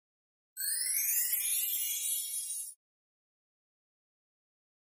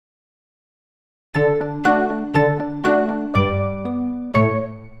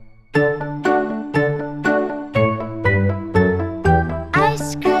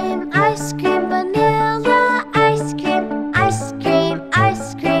Ice cream, vanilla ice cream, ice cream,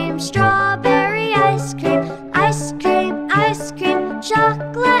 ice cream, strawberry ice cream, ice cream, ice cream,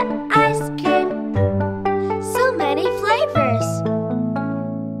 chocolate ice cream. So many flavors.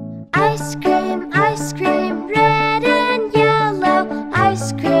 Ice cream, red and yellow.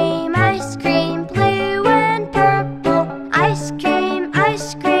 Ice cream, blue and purple. Ice cream,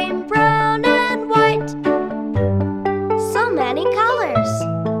 brown and white. So many colors.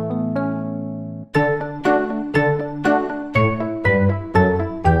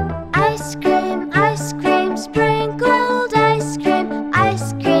 Ice cream, sprinkled ice cream,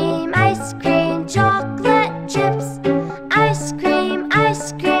 chocolate chips. Ice cream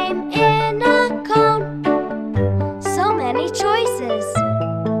in a cone. So many choices.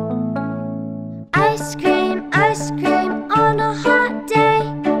 Ice cream on a hot day.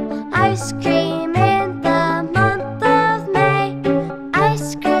 Ice cream in the month of May.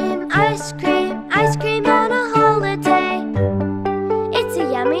 Ice cream on a holiday. It's a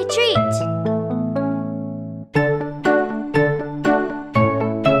yummy treat.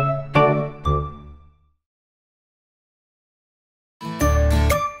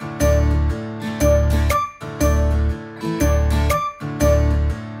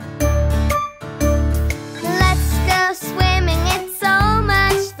 Let's go swimming, it's so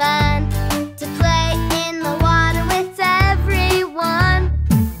much fun to play in the water with everyone.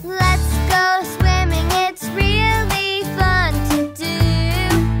 Let's go swimming, it's really fun to do.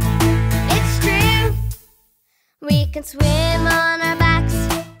 It's true. We can swim on our backs,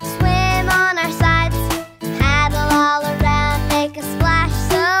 swim on our sides, paddle all around, make a splash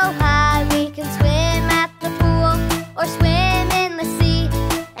so high. We can swim at the pool or swim in the sea,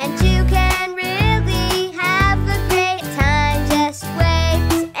 and you can really have a great time. Just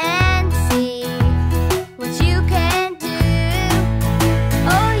wait and see what you can do.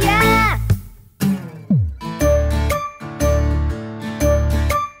 Oh yeah!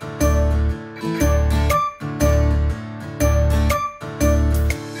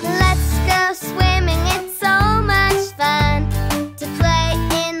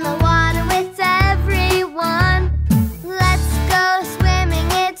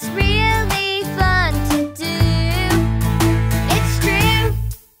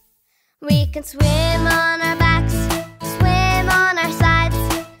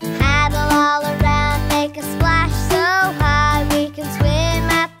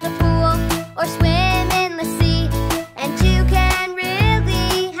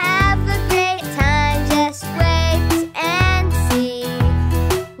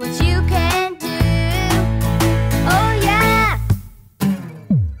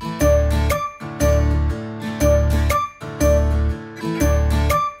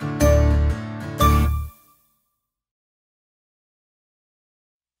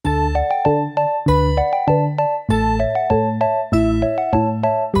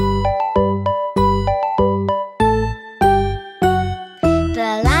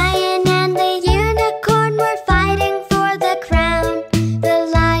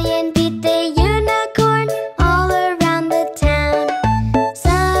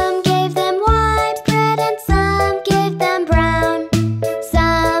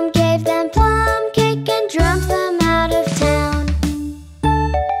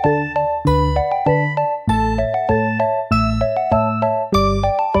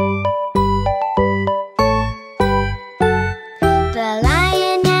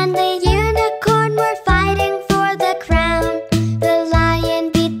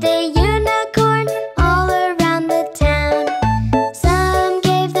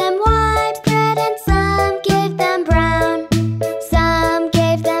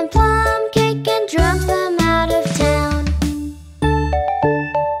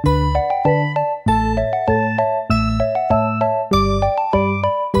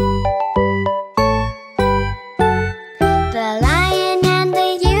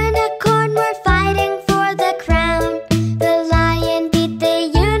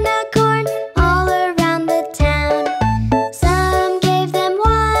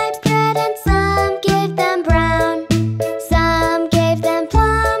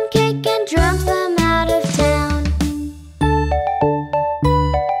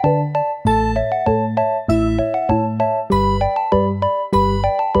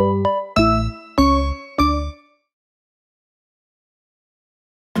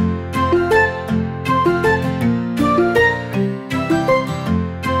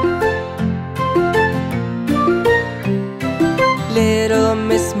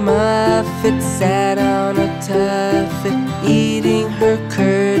 sat on a tuffet, eating her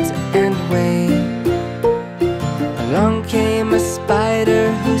curds and whey. Along came a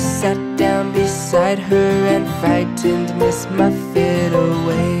spider who sat down beside her and frightened Miss Muffet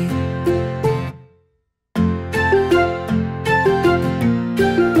away.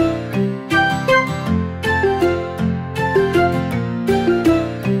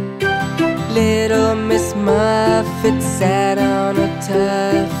 Little Miss Muffet sat on a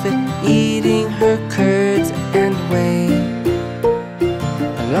tuffet, eating her curds and whey.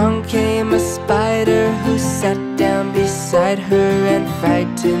 Along came a spider who sat down beside her and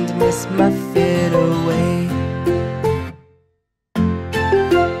frightened Miss Muffet away.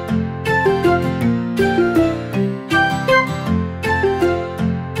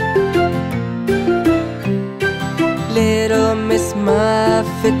 Little Miss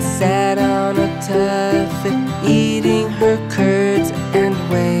Muffet sat on a tuffet, eating her curds and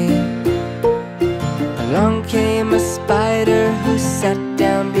whey. Along came a spider who sat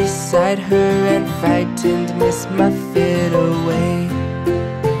down beside her and frightened Miss Muffet away.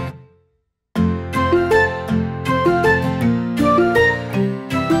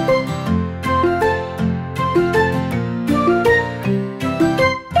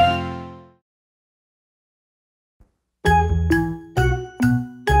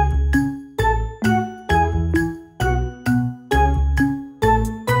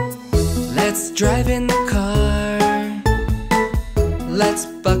 Let's drive in the car. Let's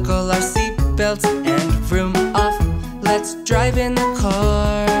buckle our seatbelts and vroom off. Let's drive in the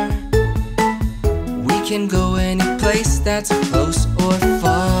car. We can go any place that's close or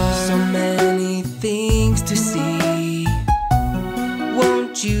far. So many things to see.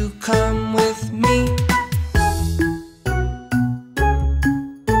 Won't you come with me?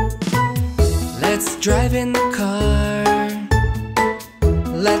 Let's drive in the car.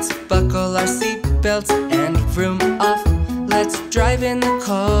 Let's buckle our seatbelts and vroom off. Let's drive in the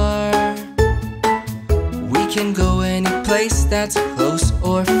car. We can go any place that's close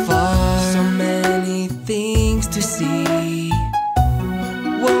or far. So many things to see.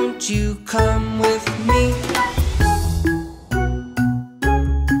 Won't you come with me?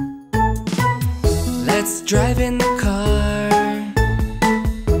 Let's drive in the car.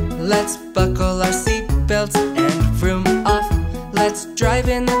 Let's buckle our seatbelts and vroom off. Let's drive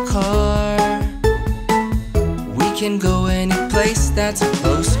in the car. We can go any place that's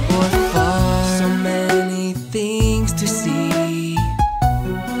close or far. So many things to see.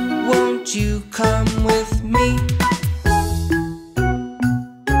 Won't you come with me?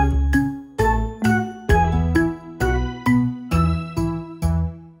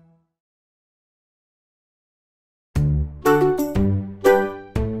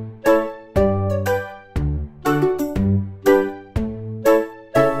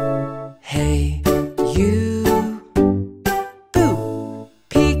 Hey, you, boo,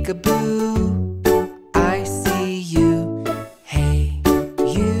 peekaboo, I see you. Hey,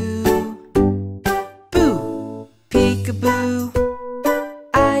 you, boo, peekaboo,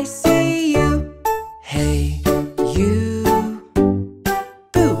 I see you. Hey, you,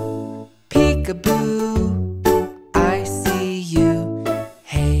 boo, peekaboo, I see you.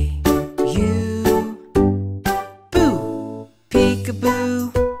 Hey, you, boo,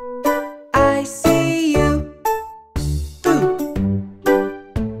 peekaboo, I see you. Boo.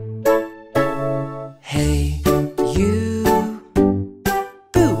 Hey, you,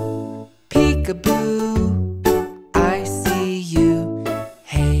 boo, peekaboo, I see you.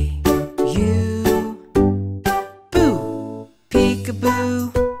 Hey, you, boo,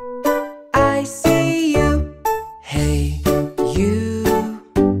 peekaboo, I see you. Hey, you,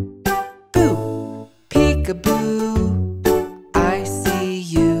 boo, peekaboo, I see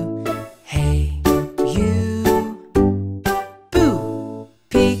you. Hey, you, boo,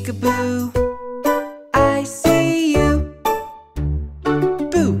 peekaboo, I see you.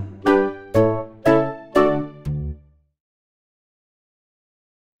 Boo.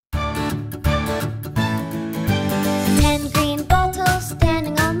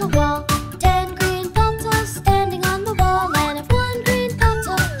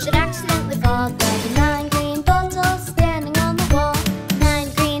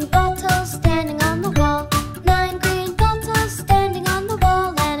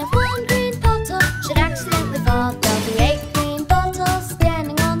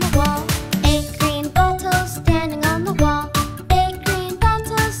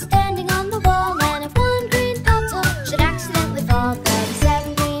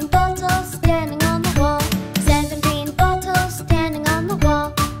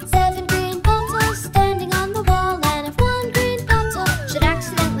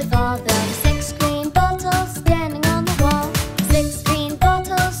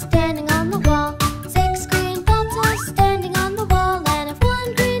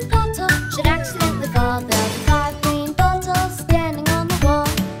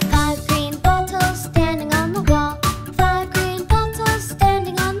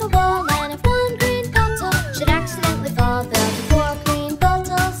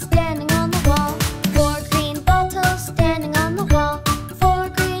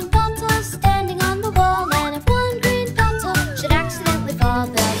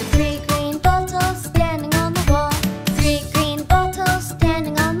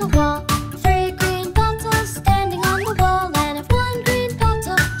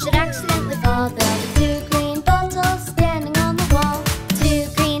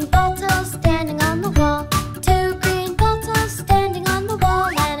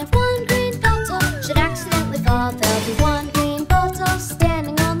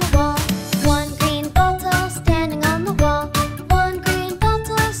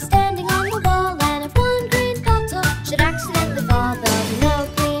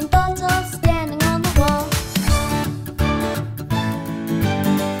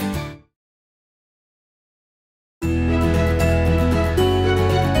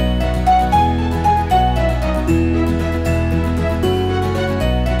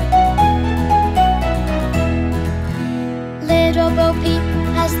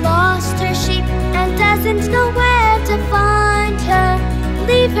 didn't know where to find her.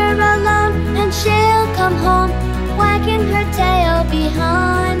 Leave her alone and she'll come home, wagging her tail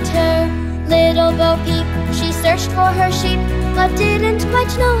behind her. Little Bo Peep, she searched for her sheep, but didn't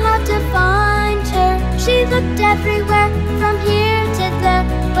quite know how to find her. She looked everywhere, from here to there,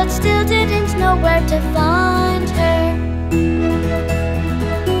 but still didn't know where to find her.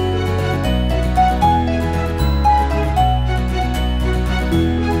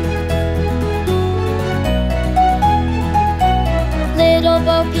 Little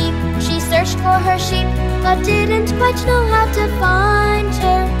Bo Peep, she searched for her sheep, but didn't quite know how to find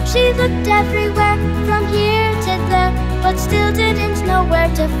her. She looked everywhere, from here to there, but still didn't know where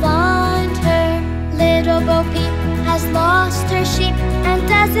to find her. Little Bo Peep has lost her sheep and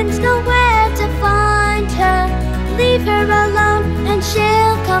doesn't know where to find her. Leave her alone and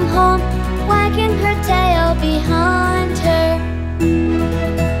she'll come home, wagging her tail behind her.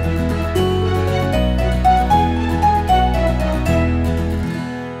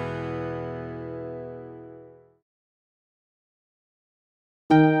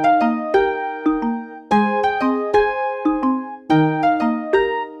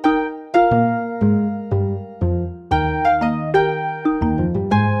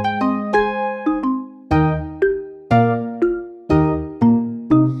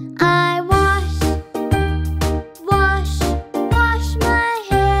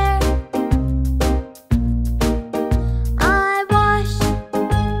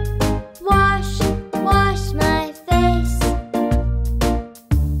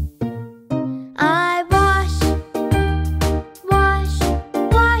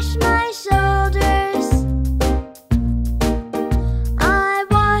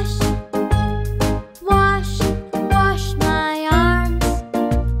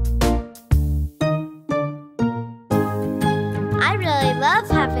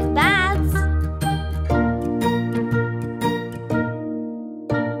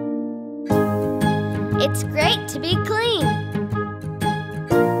 It's great to be clean.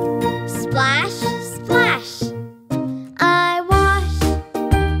 Splash, splash. I wash,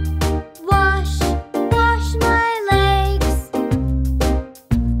 wash, wash my legs.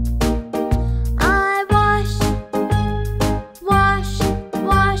 I wash, wash,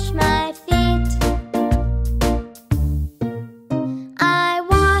 wash my feet. I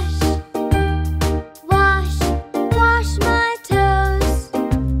wash, wash, wash my toes.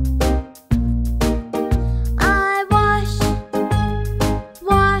 I wash,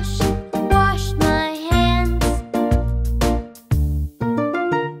 wash, wash my hands.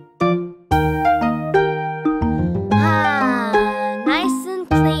 Nice and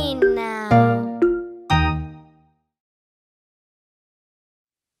clean now.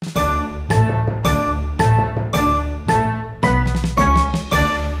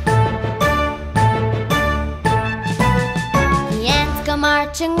 The ants go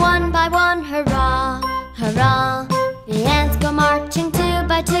marching one by one, hurrah, hurrah. The ants go marching two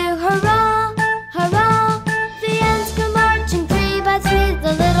by two, hurrah, hurrah. The ants go marching three by three.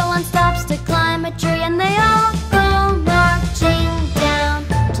 The little one stops to climb a tree, and they all go marching down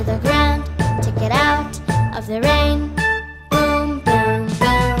to the ground to get out of the rain. Boom, boom,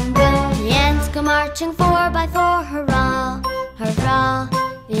 boom, boom. The ants go marching four by four, hurrah, hurrah.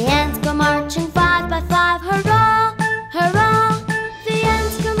 The ants go marching five by five, hurrah, hurrah. The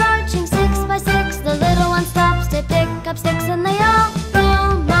ants go marching six by six. The little one stops to pick up sticks, and they all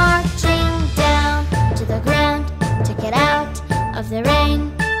go marching down to the ground to get out of the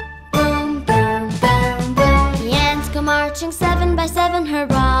rain. Boom, boom, boom, boom. The ants go marching seven by seven,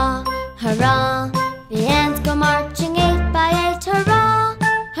 hurrah, hurrah. The ants go marching eight by eight, hurrah,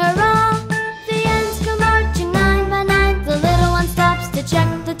 hurrah. The ants go marching nine by nine. The little one stops to check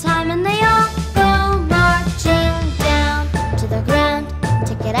the time, and they all go marching down to the ground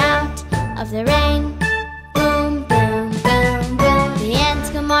to get out of the rain. Boom, boom, boom, boom. The ants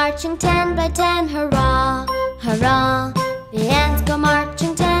go marching 10 by 10, hurrah, hurrah. The ants go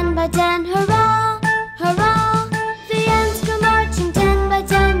marching 10 by 10, hurrah, hurrah. The ants go marching 10 by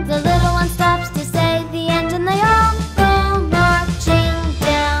 10. The little one stops to say the end, and they all go marching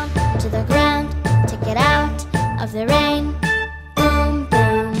down to the ground to get out of the rain. Boom,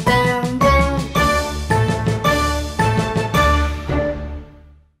 boom, boom, boom.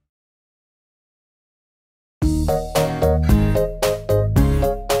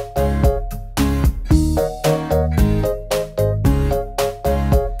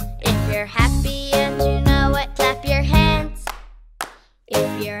 If you're happy and you know it, clap your hands.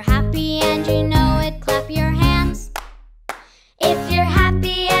 If you're happy and you know it, clap your hands. If you're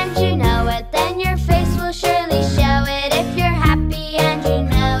happy and you know it, then your face will surely show it.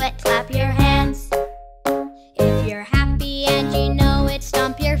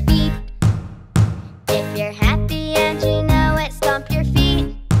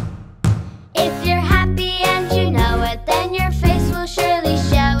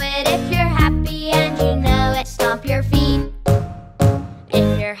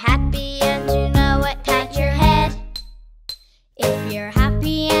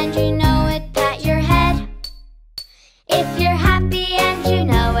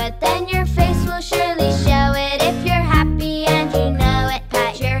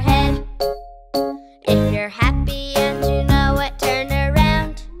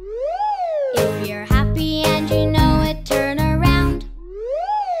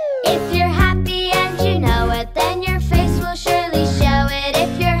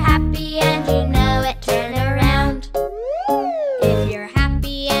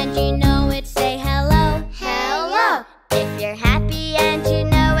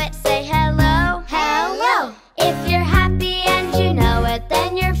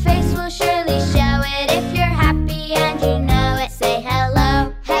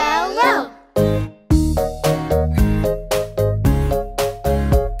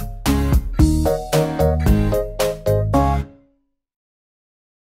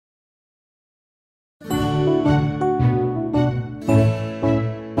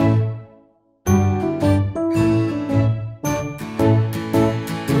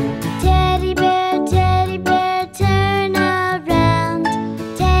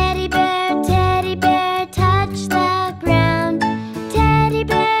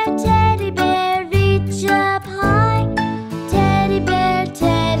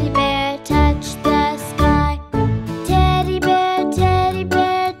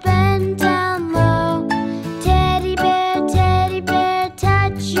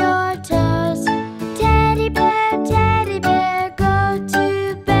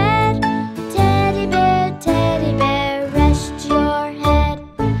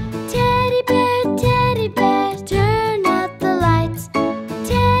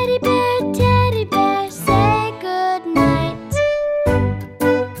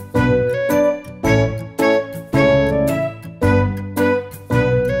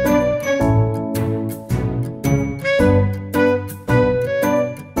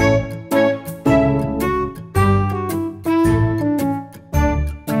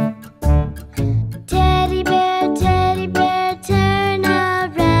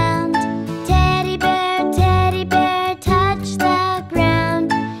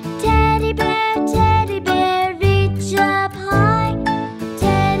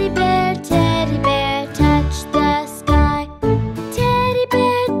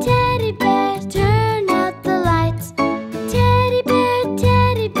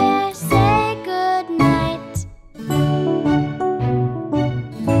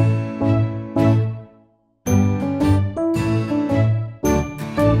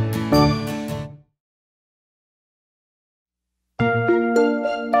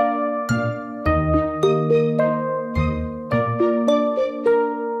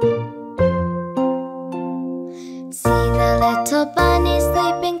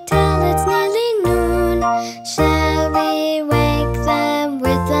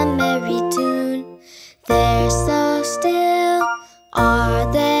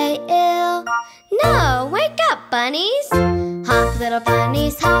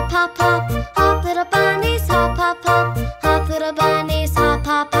 hop, hop. Hop, little bunnies, hop, hop, hop. Hop, little bunnies, hop,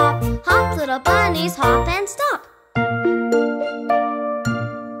 hop, hop. Hop, little bunnies, hop and stop.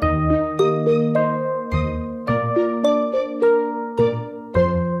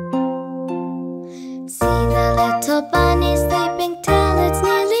 See the little bunnies sleeping till it's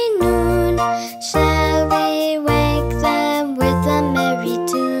nearly noon. Shall we wake them with a merry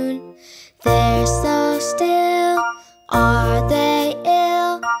tune? They're so still, are they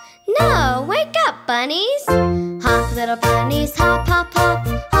ill? No, wake up, bunnies! Hop, little bunnies, hop, hop, hop.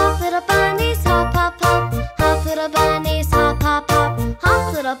 Hop, little bunnies, hop, hop, hop. Hop, little bunnies, hop, hop, hop.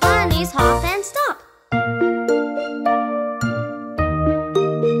 Hop, little bunnies, hop and stop.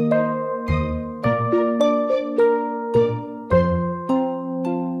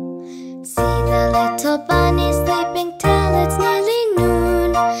 See the little bunnies sleeping till it's nearly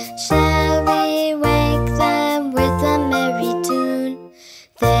noon. Shall we wake them with a merry tune?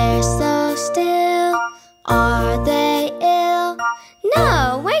 They're so still, are they ill?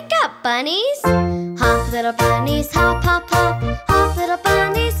 No, wake up, bunnies! Hop, little bunnies, hop, hop, hop. Hop, little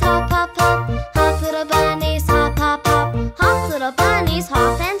bunnies, hop, hop, hop. Hop, little bunnies, hop, hop, hop. Hop, little bunnies,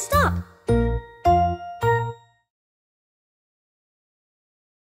 hop and stop.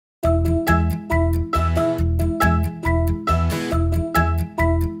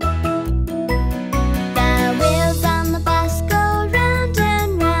 The wheels on the bus go round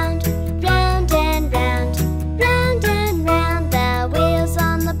and round, round and round, round and round. The wheels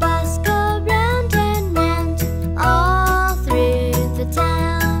on the bus go round and round, all through the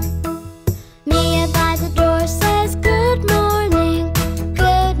town. Mia by the door says good morning,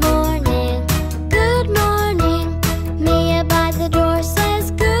 good morning, good morning. Mia by the door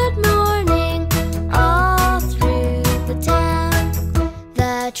says good morning, all through the town.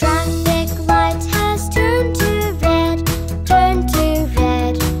 The traffic light has turned to red, turned to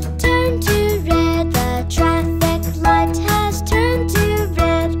red, turned to red. The traffic light has turned to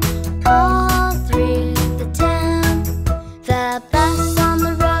red, all through the town. The bus on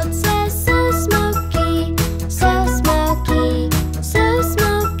the road says so smoky, so smoky, so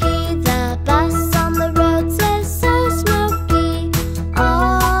smoky. The bus on the road says so smoky,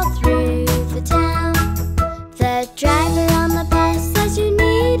 all through the town. The driver on the bus says you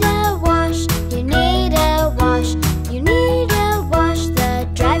need a wash, you need a wash, you need a wash. The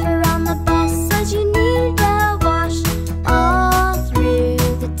driver on the bus says you need a wash, all through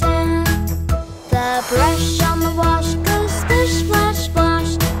the town. The brush on the wash goes splish, splash,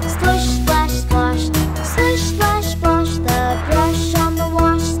 splash, splish, splash, splash, splish, splash, splash. The brush on the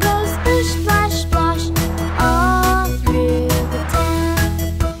wash goes splish, splash, splash, all through the town.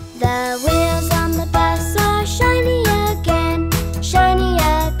 The wheels on the bus are shiny again, shiny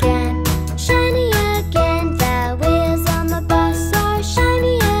again, shiny again. The wheels on the bus are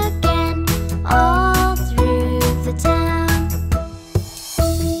shiny again, all through the town.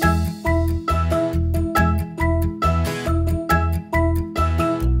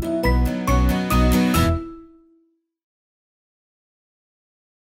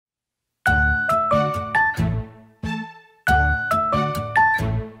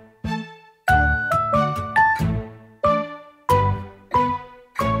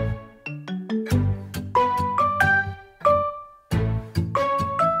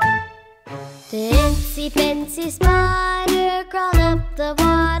 The itsy bitsy spider crawled up the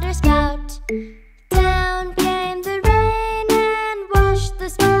water spout. Down came the rain and washed the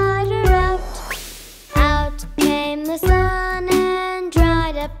spider out. Out came the sun and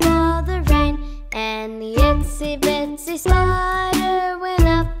dried up all the rain. And the itsy bitsy spider went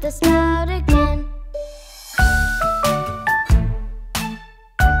up the spout again.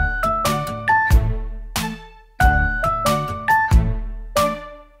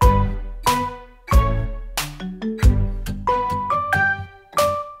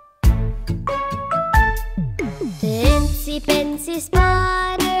 The itsy bitsy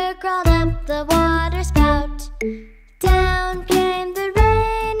spider crawled up the water spout. Down came the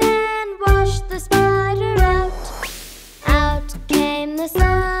rain and washed the spider out. Out came the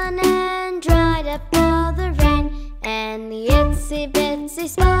sun and dried up all the rain. And the itsy bitsy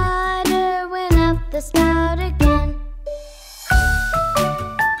spider went up the spout again.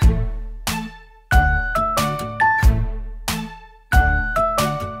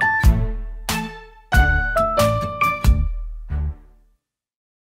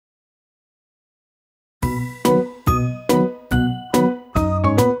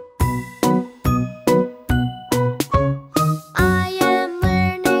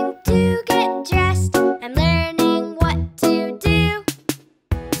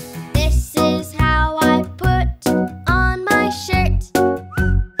 Put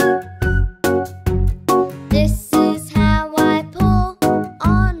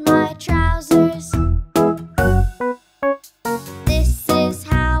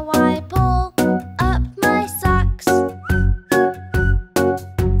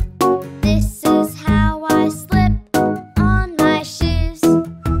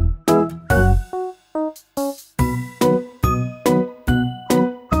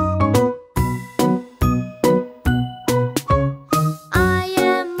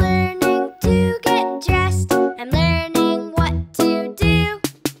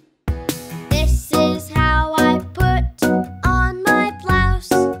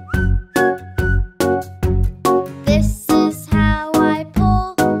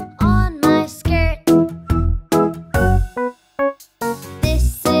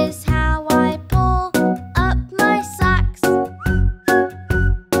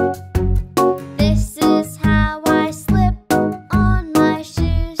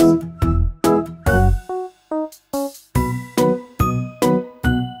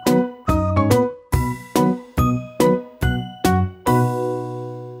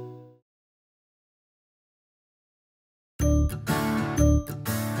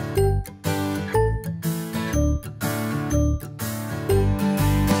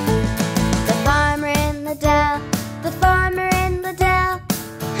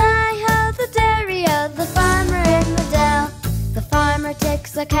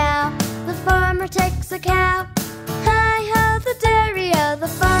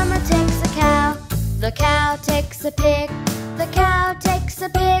cow takes a pig, the cow takes a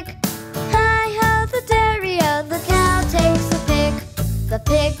pig. Hi-ho, the dairy-o, the cow takes a pig. The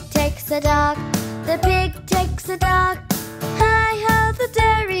pig takes a dog, the pig takes a dog. Hi-ho, the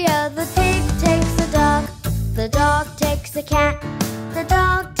dairy-o, the pig takes a dog. The dog takes a cat, the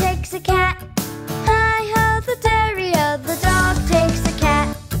dog takes a cat. Hi-ho, the dairy-o, the dog takes a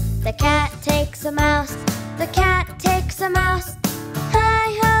cat. The cat takes a mouse, the cat takes a mouse.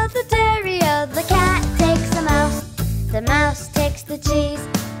 Hi-ho, the dairy-o, the cat takes a mouse. The mouse takes the cheese,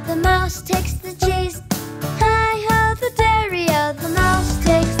 the mouse takes the cheese. Hi-ho, the dairy-o, the mouse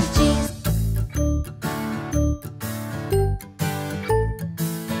takes the cheese.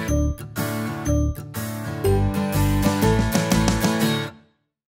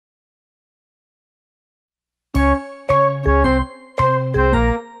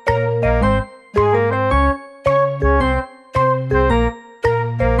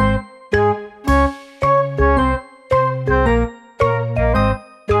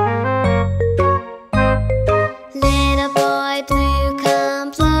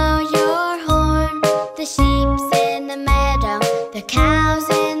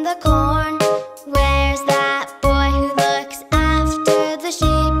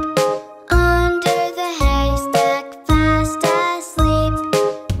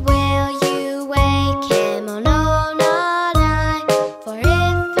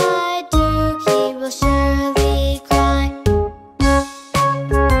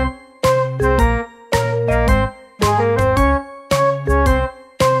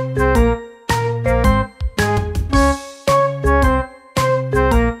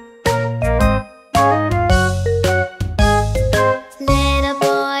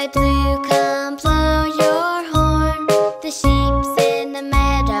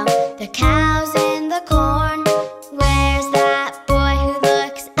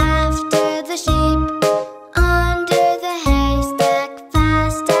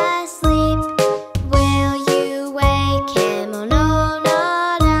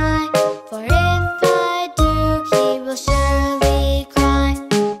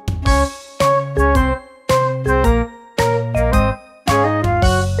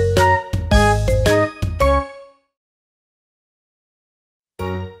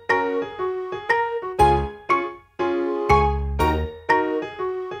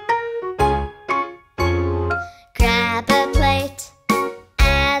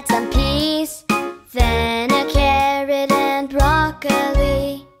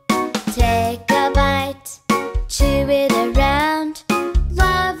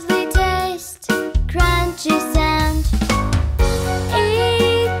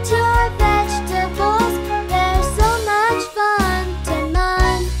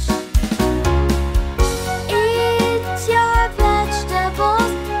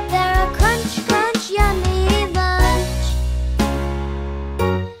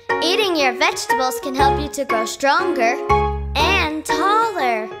 Vegetables can help you to grow stronger and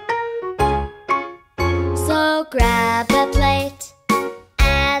taller. So grab a plate,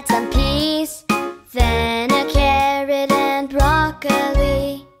 add some peas, then a carrot and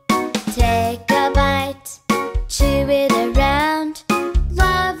broccoli. Take a bite, chew it around.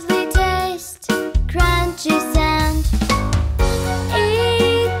 Lovely taste, crunchy sound.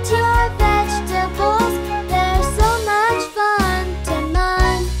 Eat your vegetables, they're so much fun to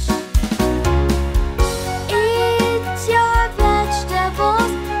munch. Eat your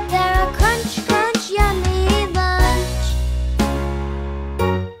vegetables, they're a crunch, crunch, yummy lunch.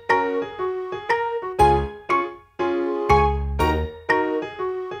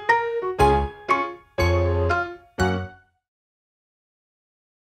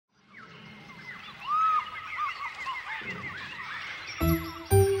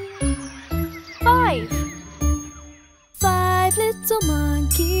 Five little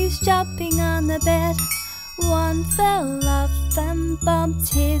monkeys jumping on the bed. One fell off and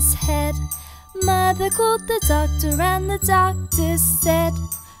bumped his head. Mother called the doctor and the doctor said,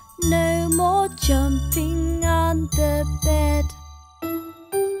 no more jumping on the bed.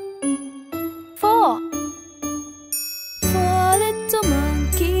 4 little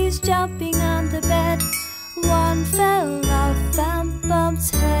monkeys jumping on the bed. One fell off and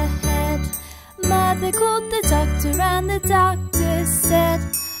bumped her head. Mother called the doctor and the doctor said,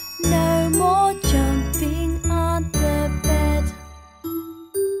 no more jumping on the bed.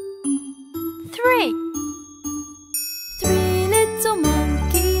 3 little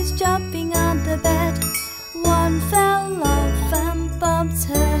monkeys jumping on the bed. One fell off and bumped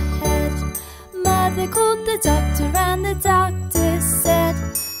her head. Mother called the doctor and the doctor said,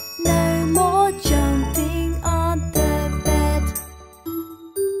 no more jumping on the bed.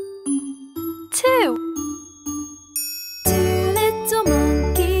 2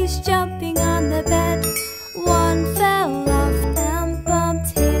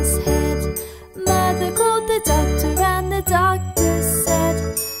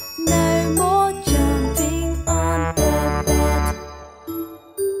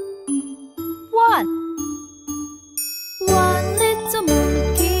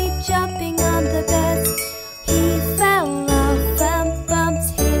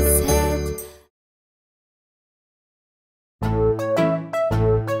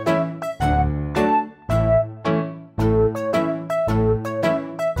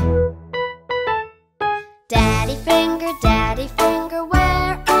 Daddy finger,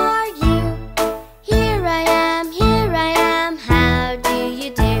 where are you? Here I am, how do you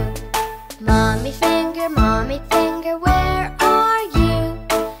do? Mommy finger, where are you?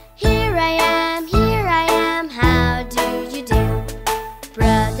 Here I am, how do you do?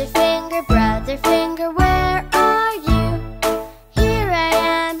 Brother finger, where are you? Here I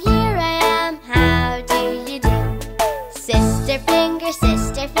am, how do you do? Sister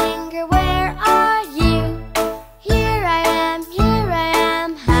finger, where are you? Here I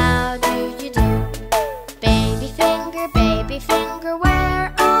am, how do you do? Baby finger,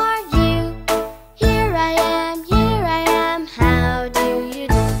 where are you? Here I am, how do you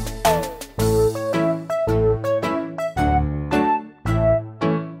do?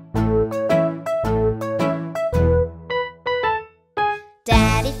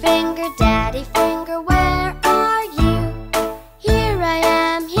 Daddy finger, where are you? Here I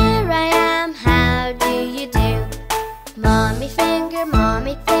am, how do you do? Mommy finger,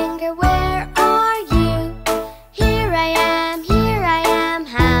 where are you? Here I am,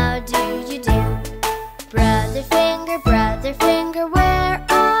 how do you do? Brother finger, where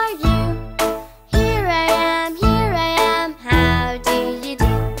are you? Here I am, how do you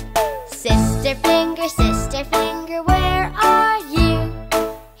do? Sister finger, where are you?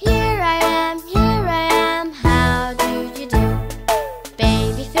 Here I am, how do you do?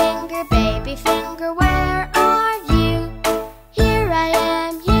 Baby finger, where are you? Here I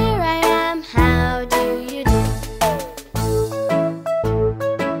am, how do you do?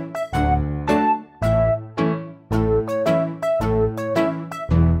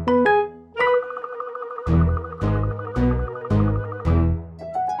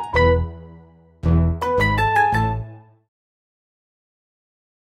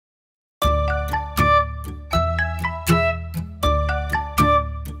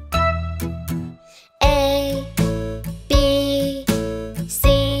 A, B,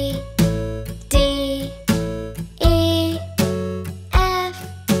 C, D, E, F,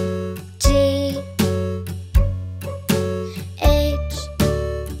 G, H,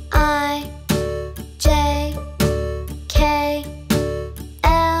 I, J, K,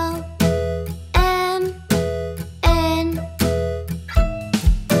 L, M, N,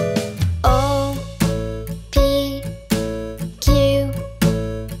 O, P, Q,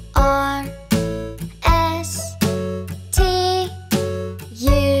 R, S, T,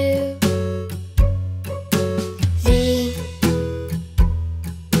 U, V,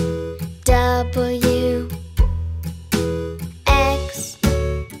 W, X,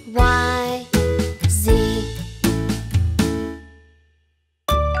 Y, Z.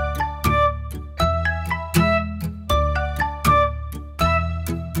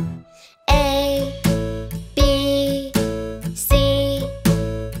 A, B, C,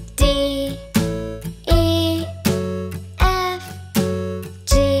 D, E, F,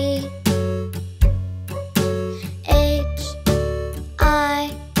 G, H,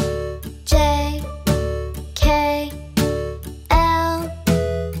 I, J, K, L,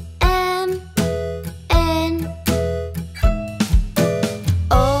 M, N,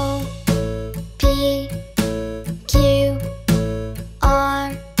 O, P, Q,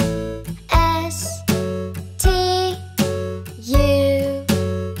 R, S, T, U,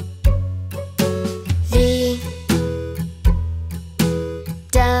 V,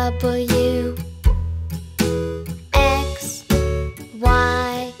 W, X,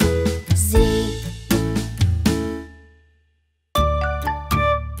 Y, Z.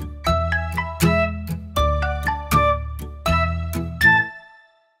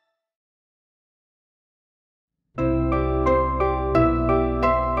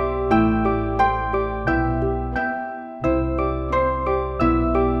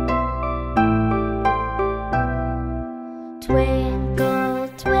 Twinkle,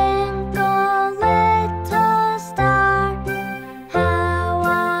 twinkle,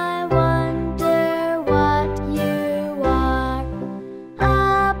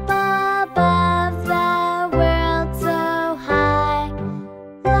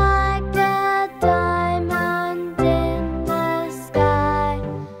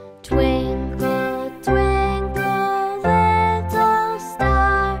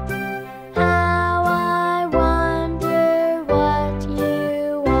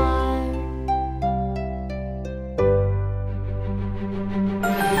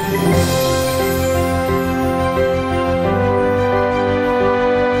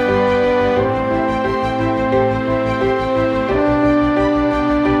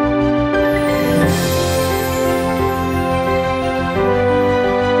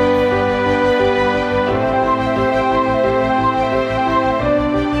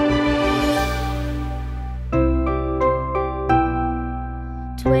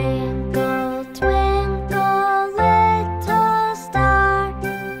 Twinkle, twinkle, little star,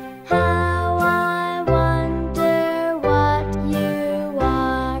 how I wonder what you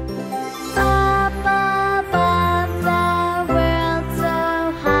are. Up above the world so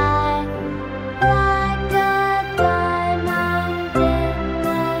high, like a diamond in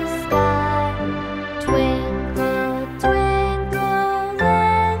the sky. Twinkle, twinkle,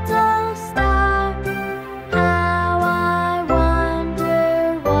 little star, how I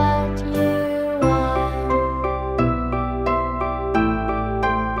wonder what you are.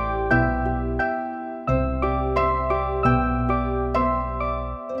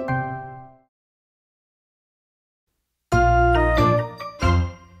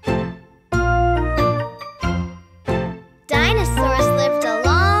 Dinosaurs lived a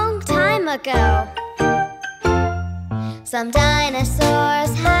long time ago. Some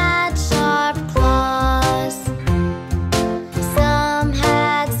dinosaurs had sharp claws. Some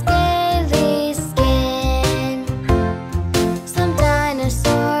had scaly skin. Some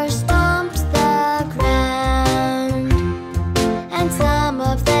dinosaurs stomped the ground, and some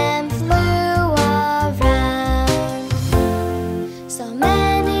of them flew around. So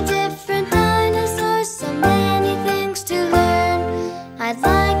many different dinosaurs, so many things to learn. I'd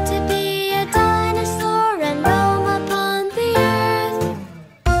like to be a dinosaur and roam upon the earth.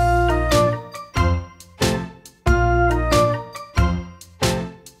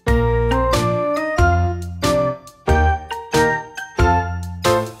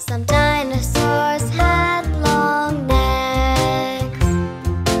 Some dinosaurs had long necks.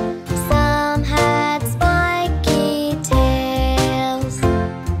 Some had spiky tails.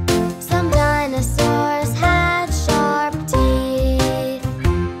 Some dinosaurs had sharp teeth,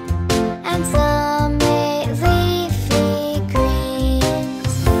 and some ate leafy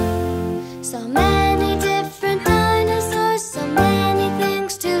greens. So many different dinosaurs, so many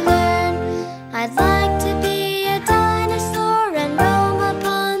things to learn. I'd like to be a dinosaur and roam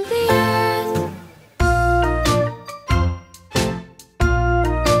upon the earth.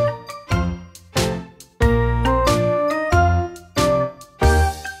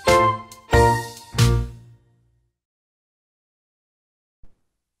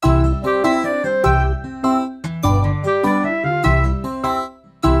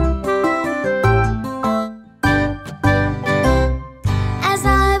 As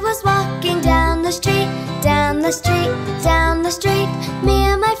I was walking down the street, down the street, down the street, me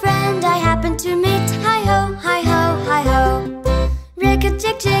and my friend I happened to meet. Hi-ho, hi-ho, hi-ho.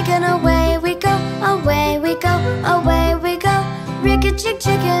 Rick-a-chick-chick and away we go, away we go, away we go.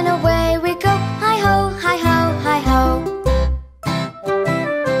 Rick-a-chick-chick and away we go. Hi-ho, hi-ho, hi-ho.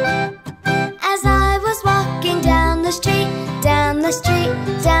 As I was walking down the street, down the street,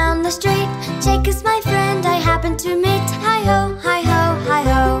 down the street, Jake is my friend I happened to meet. Hi-ho, hi-ho,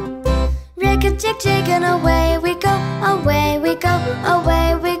 hi-ho. Rick-a-chick-chick and away we go, away we go,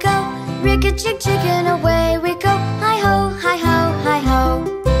 away we go. Rick-a-chick-chick and away we go. Hi-ho, hi-ho, hi-ho.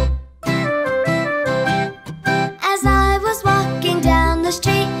 As I was walking down the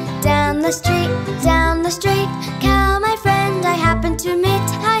street, down the street, down the street, Cow, my friend I happened to meet.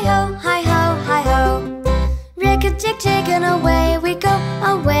 Hi-ho, hi-ho, hi-ho. Rick-a-chick-chick and away we go,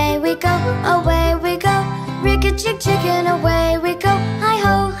 away we go, away we go. Rick-a-chick-chick and away we go.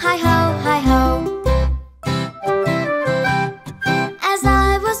 Hi-ho, hi-ho, hi-ho. As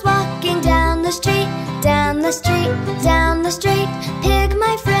I was walking down the street, down the street, down the street, Pig,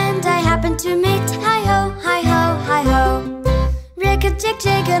 my friend I happened to meet. Hi-ho, hi-ho, hi-ho.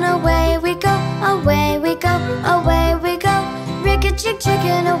 Rick-a-chick-chick and away we go, away we go, away we go. Rick-a-chick-chick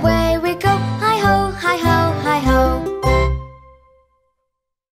and away we go. Hi-ho, hi-ho, hi-ho.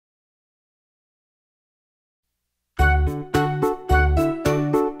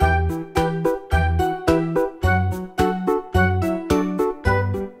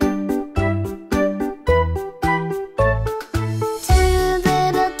 Two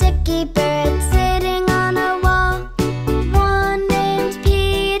little dicky birds sitting on a wall. One named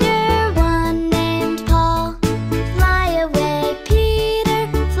Peter, one named Paul. Fly away, Peter,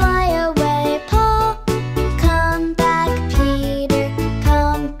 fly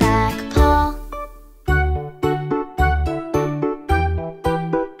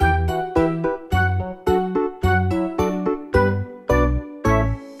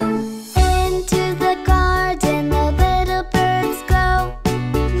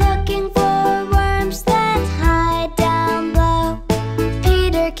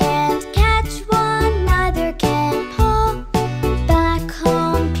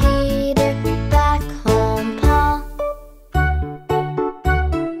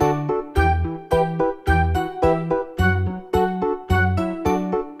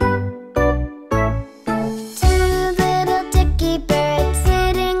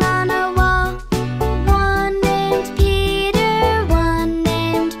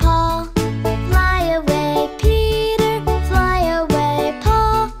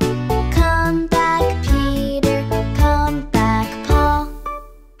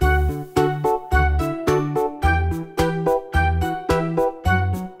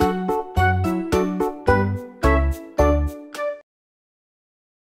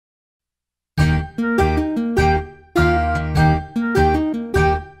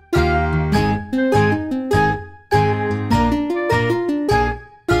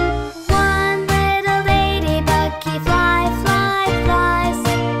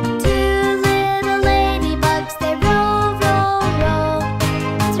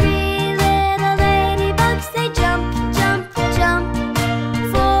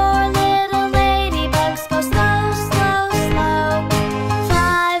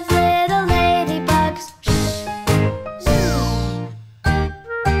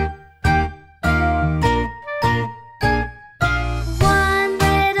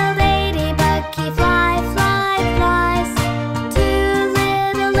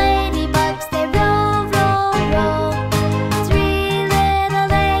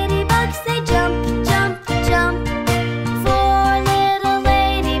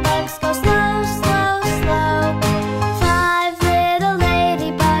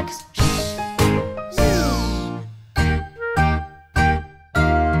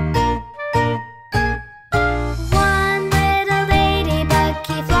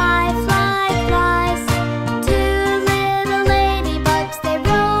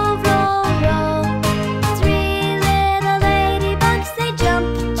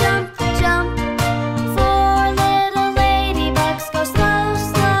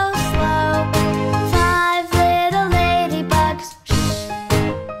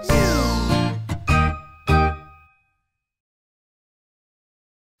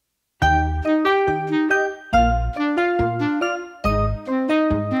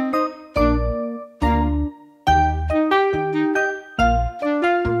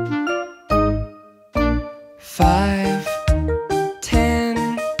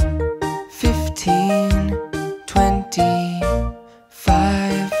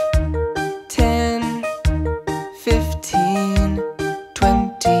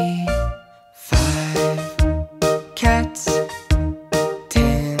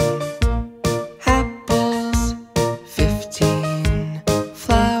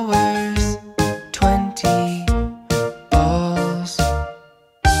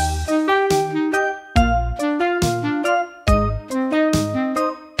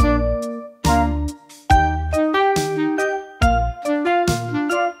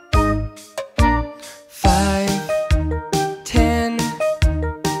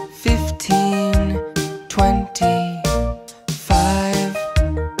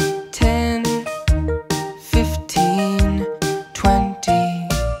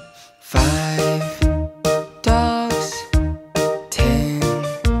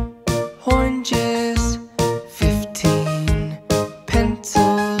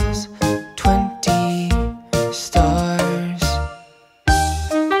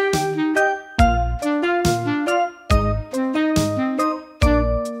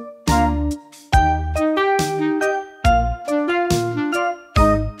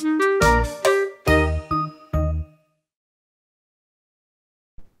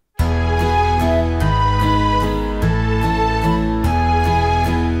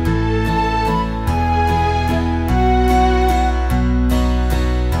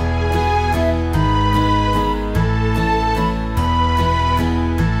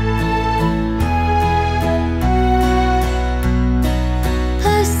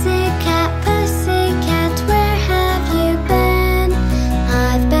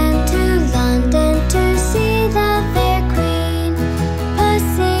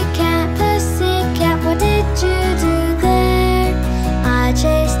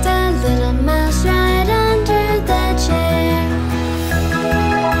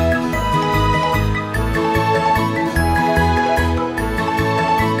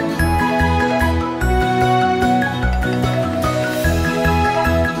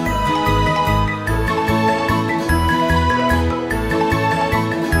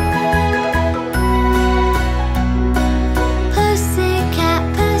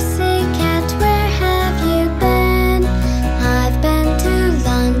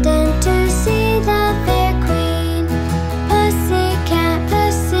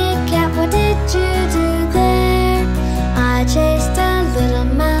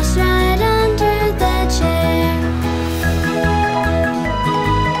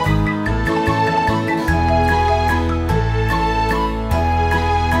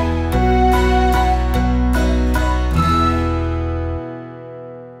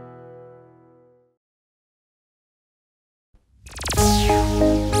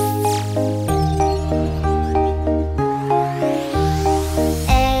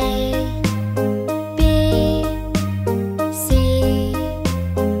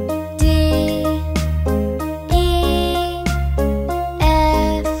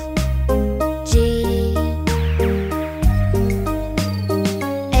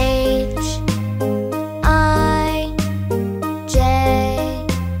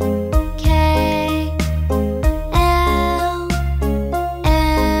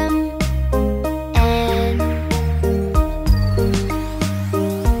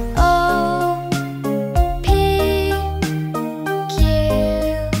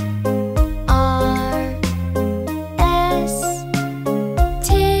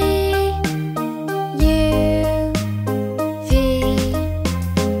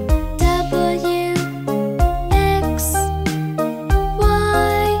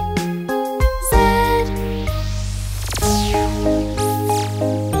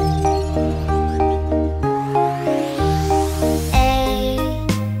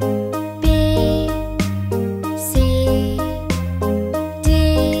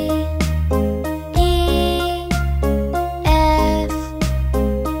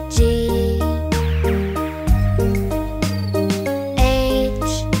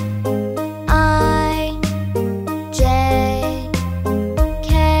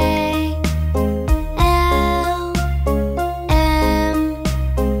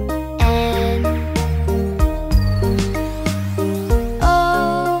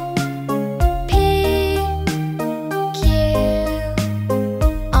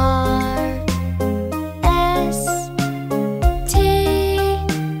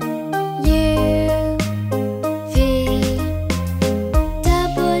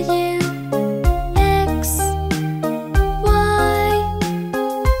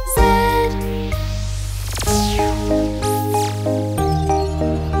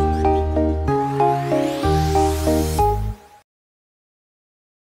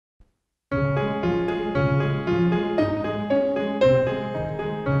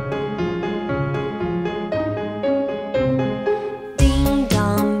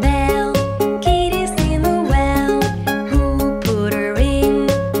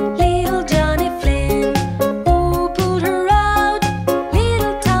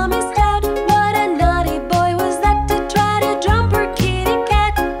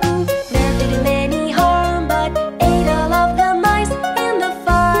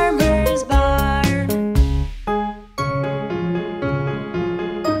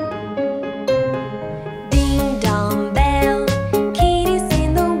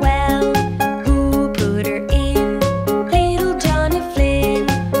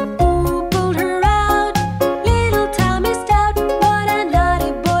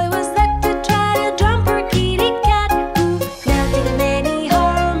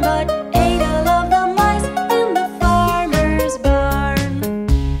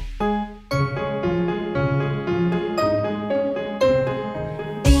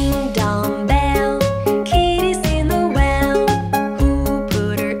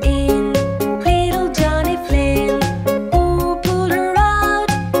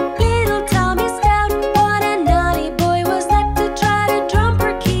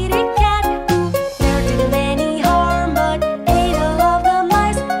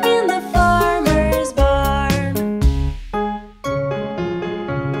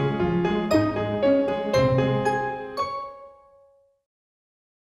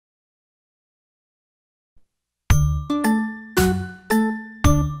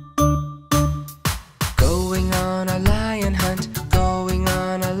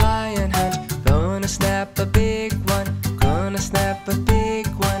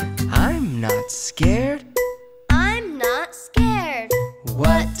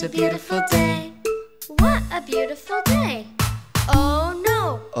What a beautiful day. What a beautiful day. Oh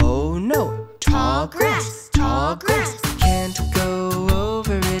no. Oh no. Tall grass, tall grass. Can't go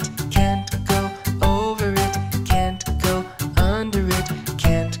over it, can't go over it, can't go under it,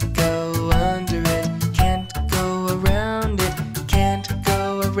 can't go under it, can't go around it, can't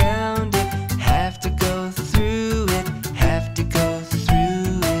go around it. Have to go through it, have to go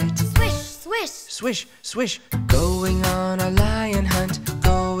through it. Swish, swish. Swish, swish. Going on a lion hunt,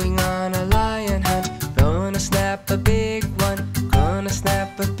 going on a lion hunt. Gonna snap a big one, gonna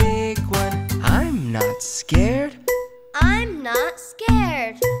snap a big one. I'm not scared. I'm not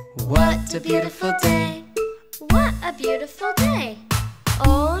scared. What a beautiful day. What a beautiful day.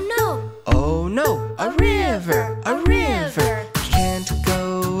 Oh no. Oh no, a river, a river. Can't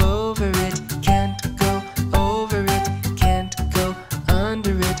go over it, can't go over it, can't go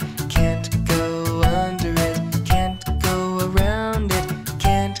under it, can't go under it, can't go around it,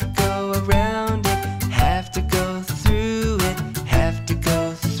 can't go around it. Have to go through it, have to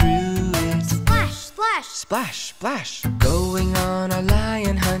go through it. Splash, splash. Splash, splash. Going on a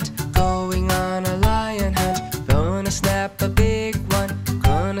lion hunt, going on a lion hunt. Gonna snap a big one,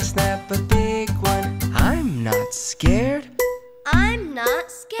 gonna snap a big one. I'm not scared. I'm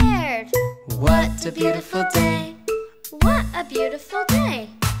not scared. What a beautiful day. What a beautiful day.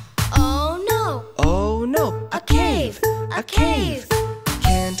 Oh no. Oh no, a cave, a cave.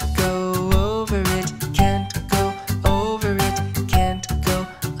 Can't go over it, can't go over it, can't go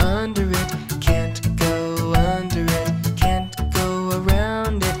under it, can't go under it, can't go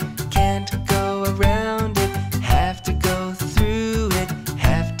around it, can't go around it. Have to go through it,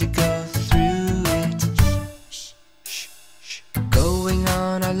 have to go through it. Shh, shh, shh. Going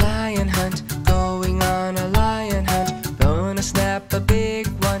on a lion hunt, going on a lion hunt. Gonna snap a big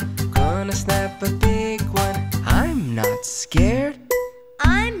one, gonna snap a big one. I'm not scared.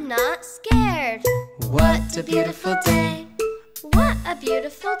 I'm not scared. What a beautiful day. What a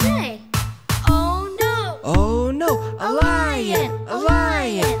beautiful day. Oh no. Oh no, a lion, a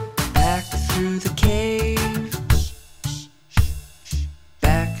lion. Back through the cave,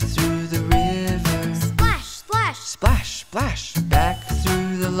 back through the river. Splash, splash. Splash, splash. Back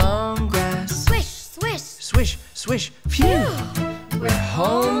through the long grass. Swish, swish. Swish, swish. Phew, we're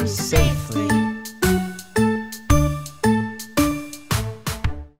home safely.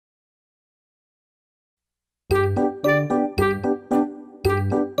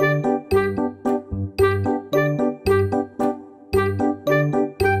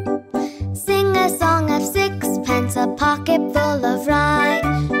 Sing a song of sixpence, a pocket full of rye.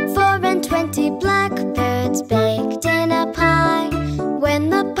 420 blackbirds baked in a pie. When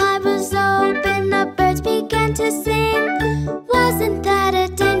the pie was open, the birds began to sing. Wasn't that a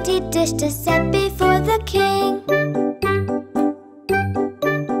dainty dish to set before the king?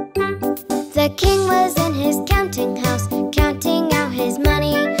 The king was in his counting house, counting out his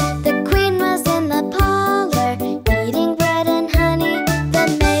money. The queen was in the parlor, eating bread and honey. The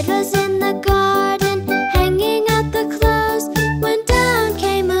maid was in the garden, hanging out the clothes. When down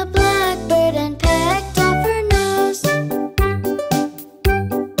came a blackbird and pecked off her nose.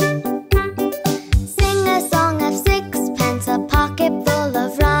 Sing a song of sixpence, a pocket full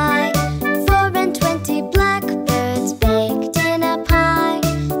of rye. 420 blackbirds baked in a pie.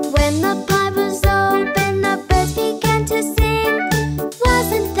 When the pie was open, the birds began to sing.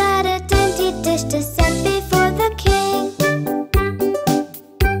 Wasn't that a dainty dish to set before the king?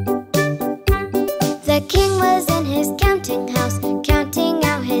 The king was in his counting house, counting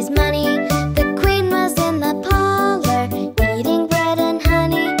out his money. The queen was in the parlor, eating bread and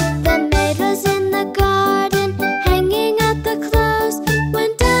honey. The maid was in the garden, hanging out the clothes.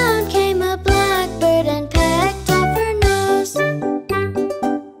 When down came a blackbird and pecked off her nose.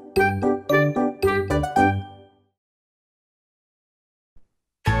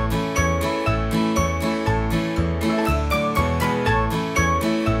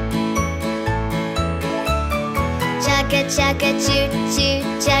 Chugga chugga choo choo,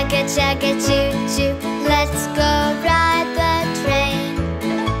 chugga chugga choo choo. Let's go ride the train.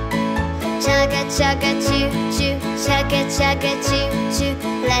 Chugga chugga choo choo, chugga chugga choo choo.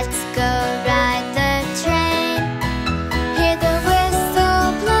 Let's go ride the train. Hear the whistle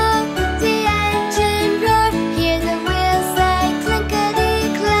blow, the engine roar. Hear the wheels say clinkety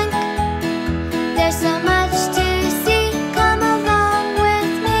clink. There's so much to see, come along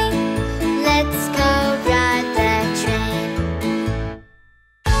with me. Let's go ride the train.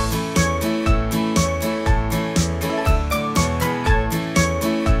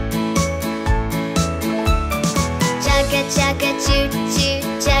 Chugga chugga choo choo,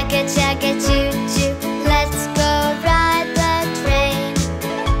 chugga chugga choo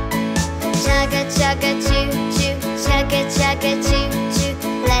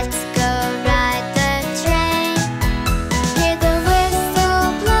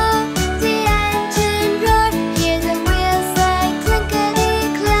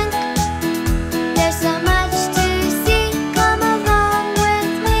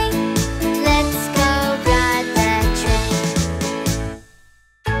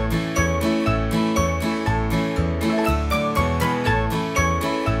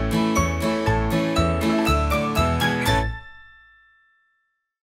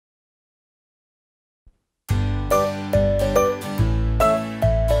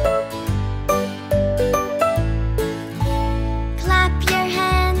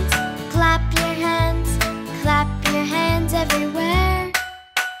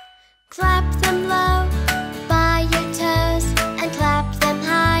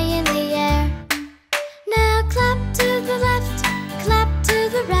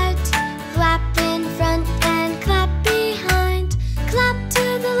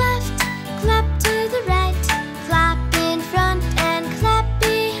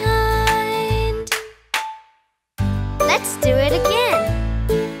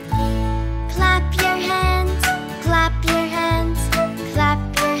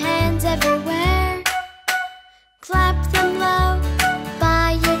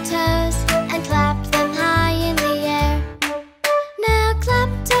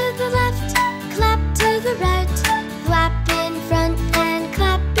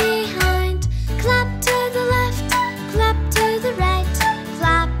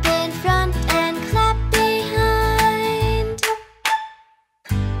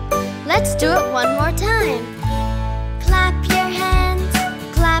Let's do it one more time. Clap your hands,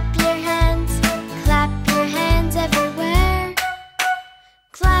 clap your hands, clap your hands everywhere.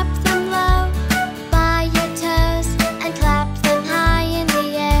 Clap them low by your toes and clap them high in the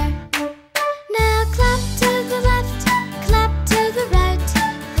air. Now clap to the left, clap to the right,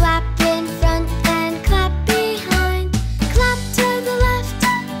 clap in front and clap behind. Clap to the left,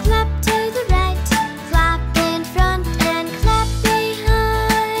 clap to the right, clap in front and clap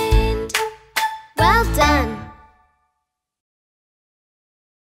behind. Well done!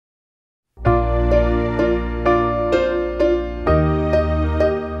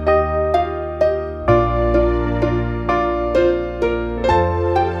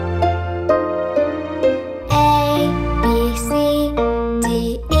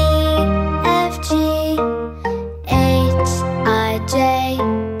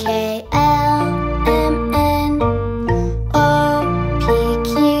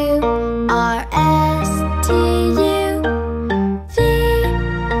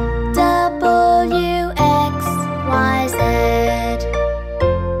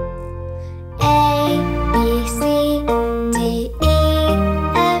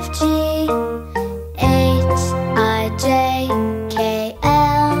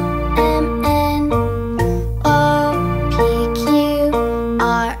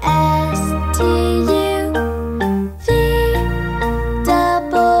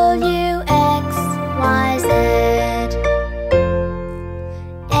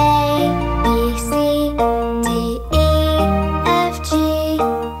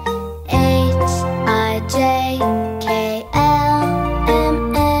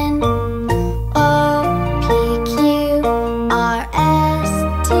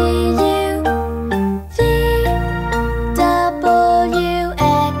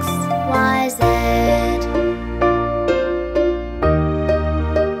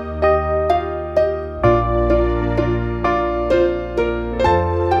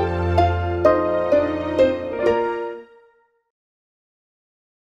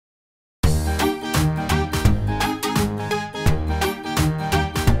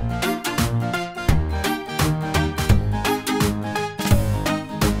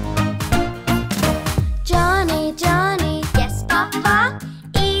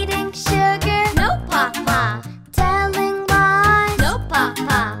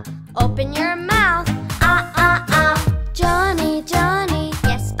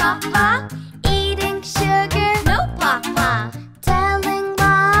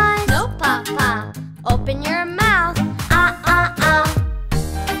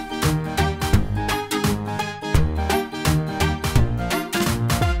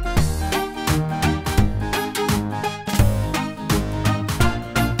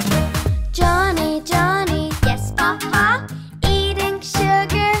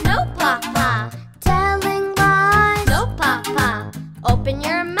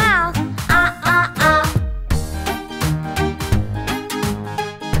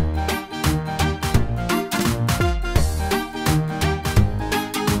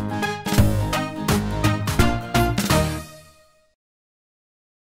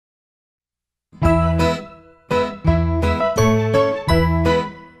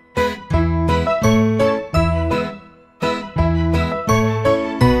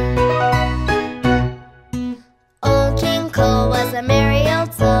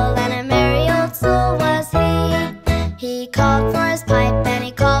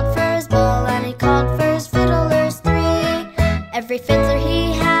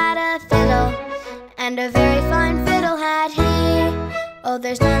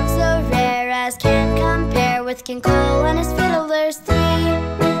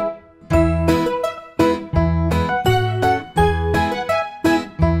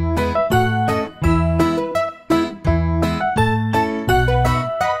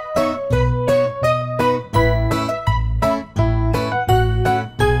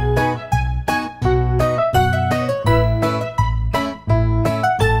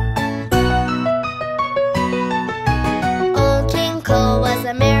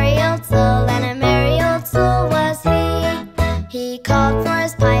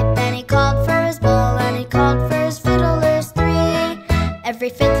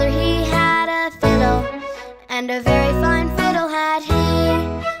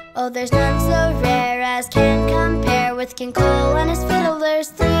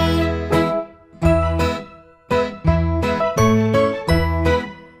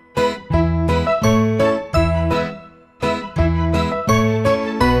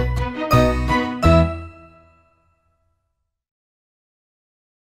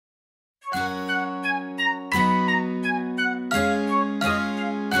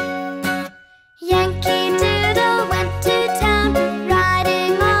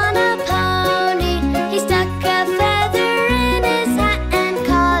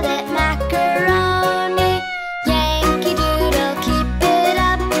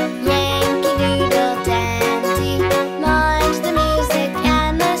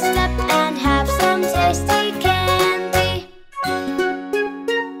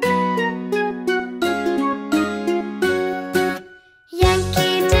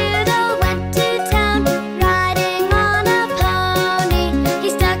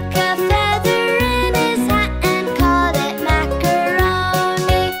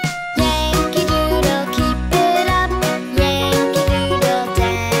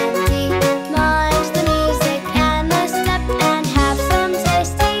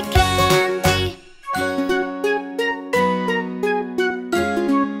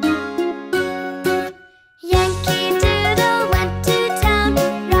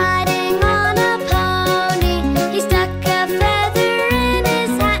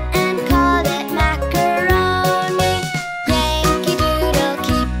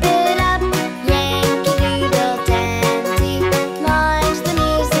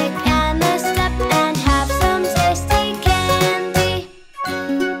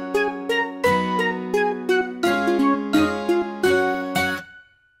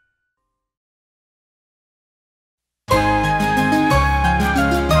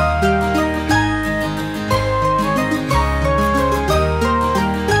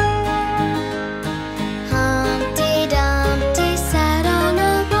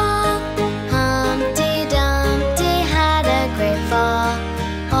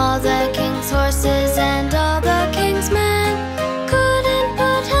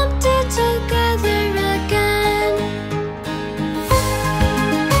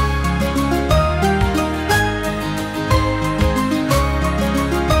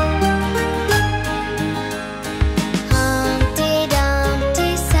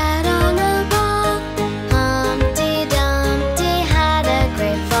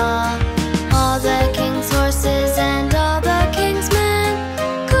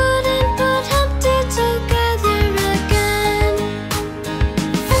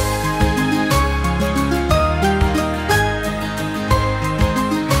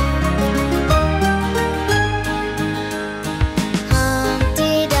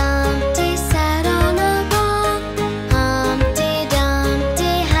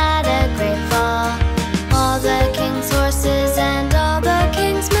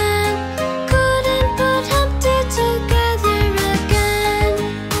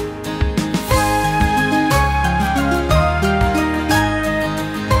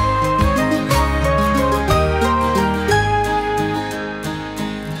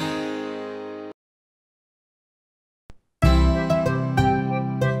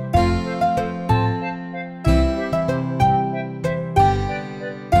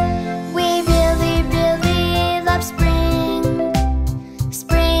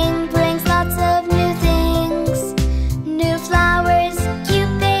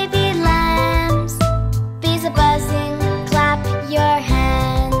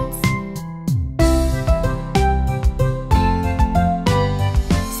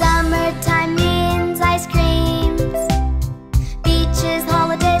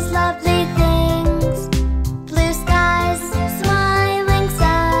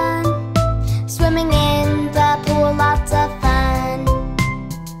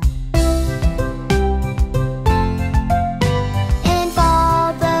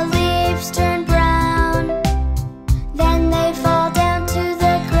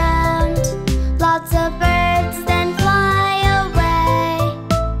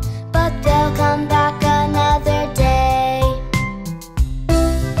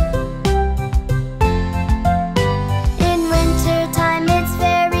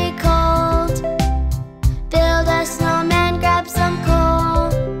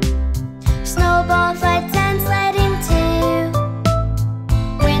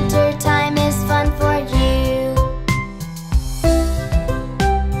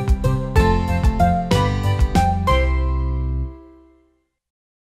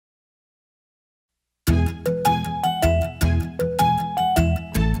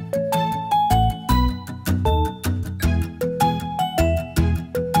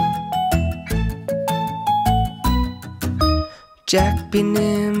 Jack be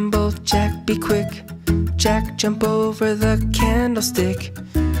nimble, Jack be quick. Jack jump over the candlestick.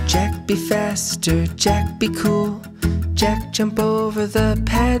 Jack be faster, Jack be cool. Jack jump over the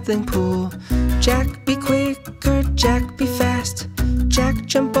paddling pool. Jack be quicker, Jack be fast. Jack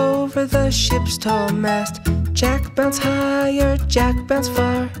jump over the ship's tall mast. Jack bounce higher, Jack bounce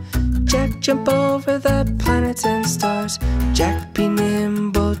far. Jack jump over the planets and stars. Jack be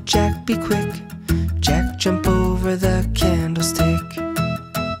nimble, Jack be quick. Jack jump over the candlestick.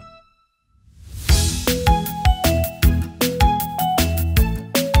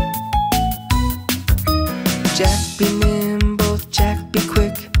 Jack be nimble, Jack be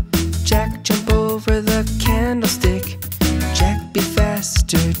quick. Jack jump over the candlestick. Jack be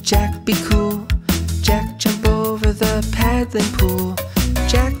faster, Jack be cool. Jack jump over the paddling pool.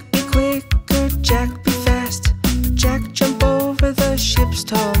 Jack be quicker, Jack be fast. Jack jump over the ship's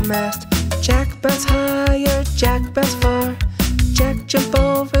tall mast. Jack bounce higher, Jack bounce far. Jack jump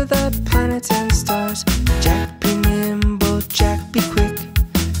over the planets and stars. Jack be nimble, Jack be quick.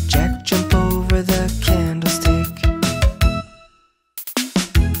 Jack jump over the candlestick.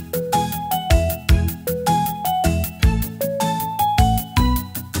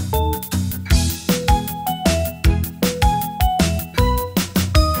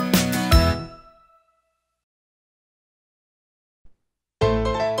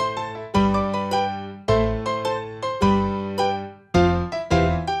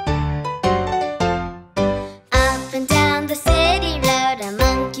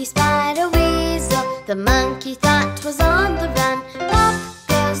 The monkey thought was on the run. Pop,